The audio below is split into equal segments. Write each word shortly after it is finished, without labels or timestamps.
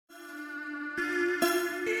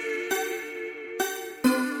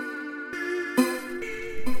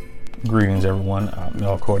Greetings everyone,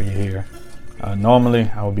 Mel Cordier here. Normally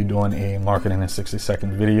I will be doing a marketing in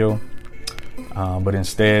 60-second video, but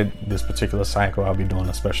instead this particular cycle I'll be doing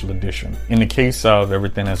a special edition. In the case of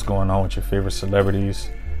everything that's going on with your favorite celebrities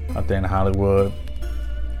out there in Hollywood,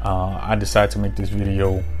 I decided to make this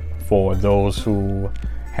video for those who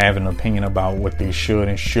have an opinion about what they should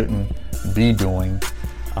and shouldn't be doing,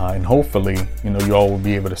 and hopefully you all will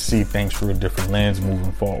be able to see things through a different lens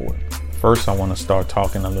moving forward. First, I want to start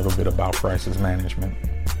talking a little bit about crisis management.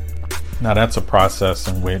 Now, that's a process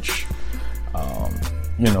in which,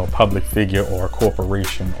 a public figure or a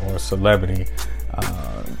corporation or a celebrity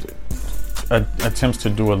attempts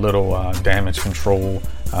to do a little damage control.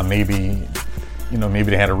 Maybe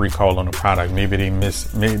they had a recall on a product. Maybe they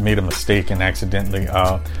made a mistake and accidentally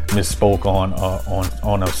misspoke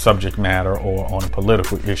on a subject matter or on a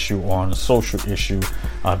political issue or on a social issue.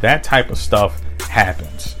 That type of stuff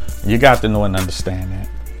happens. You got to know and understand that.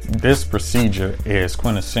 This procedure is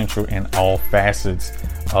quintessential in all facets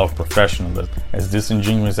of professionalism. As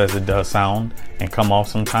disingenuous as it does sound and come off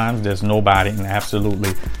sometimes, there's nobody and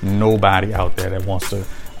absolutely nobody out there that wants to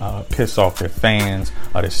piss off their fans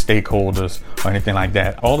or their stakeholders or anything like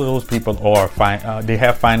that. All of those people they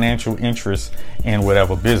have financial interests in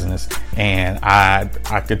whatever business, and I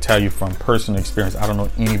could tell you from personal experience, I don't know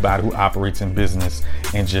anybody who operates in business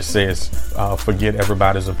and just says forget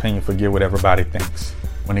everybody's opinion, forget what everybody thinks.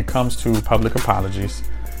 When it comes to public apologies,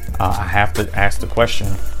 I have to ask the question,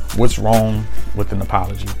 what's wrong with an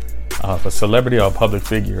apology? If a celebrity or a public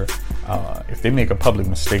figure, if they make a public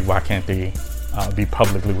mistake, why can't they be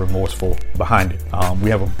publicly remorseful behind it? We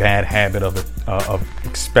have a bad habit of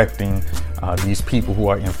expecting these people who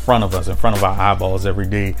are in front of us, in front of our eyeballs every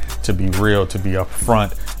day, to be real, to be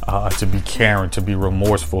upfront, to be caring, to be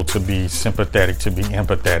remorseful, to be sympathetic, to be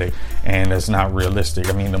empathetic, and that's not realistic.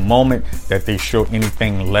 I mean, the moment that they show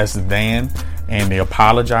anything less than and they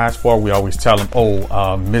apologize for it, we always tell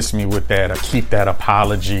them, miss me with that, or keep that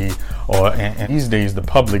apology. And these days, the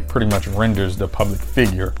public pretty much renders the public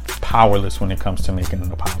figure powerless when it comes to making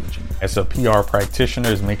an apology. As a PR practitioner,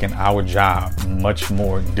 is making our job much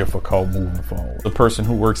more difficult moving forward. The person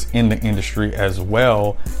who works in the industry as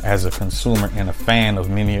well as a consumer and a fan of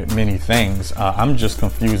many things, I'm just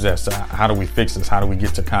confused as to how do we fix this? How do we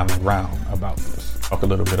get to common ground about this? Talk a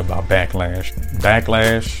little bit about backlash.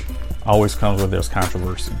 Backlash always comes with there's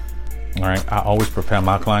controversy. All right, I always prepare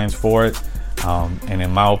my clients for it. And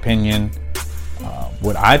in my opinion,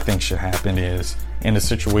 what I think should happen is, in a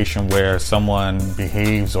situation where someone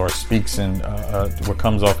behaves or speaks in what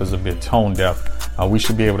comes off as a bit tone deaf, we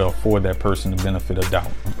should be able to afford that person the benefit of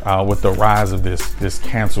doubt. With the rise of this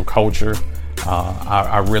cancel culture,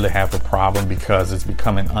 I really have a problem because it's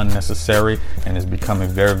becoming unnecessary and it's becoming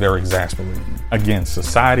very, very exasperating. Again,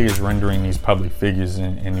 society is rendering these public figures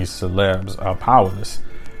and these celebs powerless.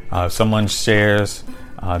 If someone shares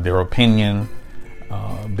their opinion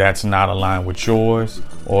that's not aligned with yours,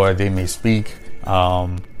 or they may speak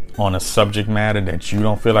on a subject matter that you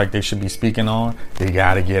don't feel like they should be speaking on, they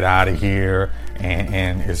got to get out of here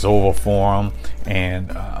and it's over for them.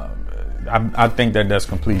 And I think that's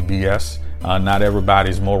complete BS. Not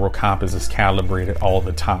everybody's moral compass is calibrated all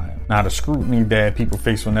the time. Now, the scrutiny that people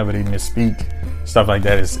face whenever they misspeak, stuff like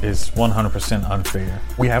that is 100% unfair.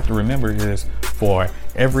 We have to remember is, for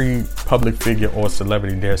every public figure or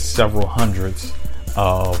celebrity, there's several hundreds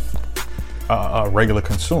of regular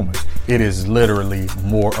consumers. It is literally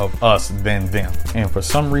more of us than them. And for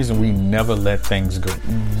some reason, we never let things go.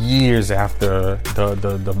 Years after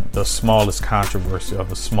the smallest controversy or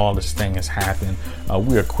the smallest thing has happened,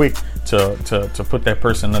 we are quick to put that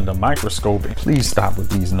person under the microscope. And please stop with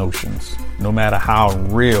these notions. No matter how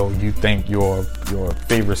real you think your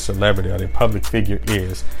favorite celebrity or their public figure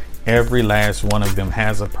is, every last one of them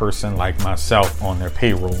has a person like myself on their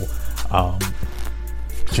payroll.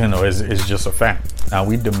 It's just a fact. Now,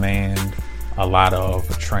 we demand a lot of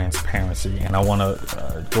transparency, and I want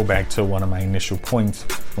to go back to one of my initial points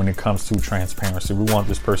when it comes to transparency. We want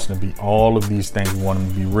this person to be all of these things. We want them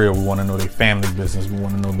to be real. We want to know their family business. We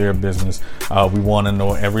want to know their business. We want to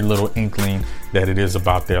know every little inkling that it is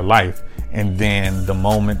about their life. And then the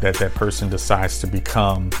moment that person decides to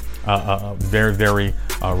become very, very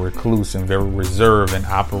recluse and very reserved and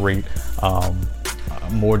operate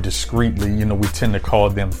more discreetly, we tend to call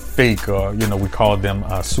them fake, or we call them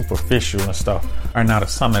superficial and stuff. All right, now to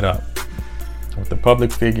sum it up, with the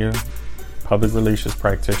public figure, public relations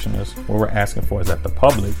practitioners, what we're asking for is that the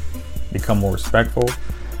public become more respectful,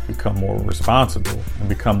 become more responsible, and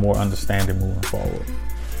become more understanding moving forward.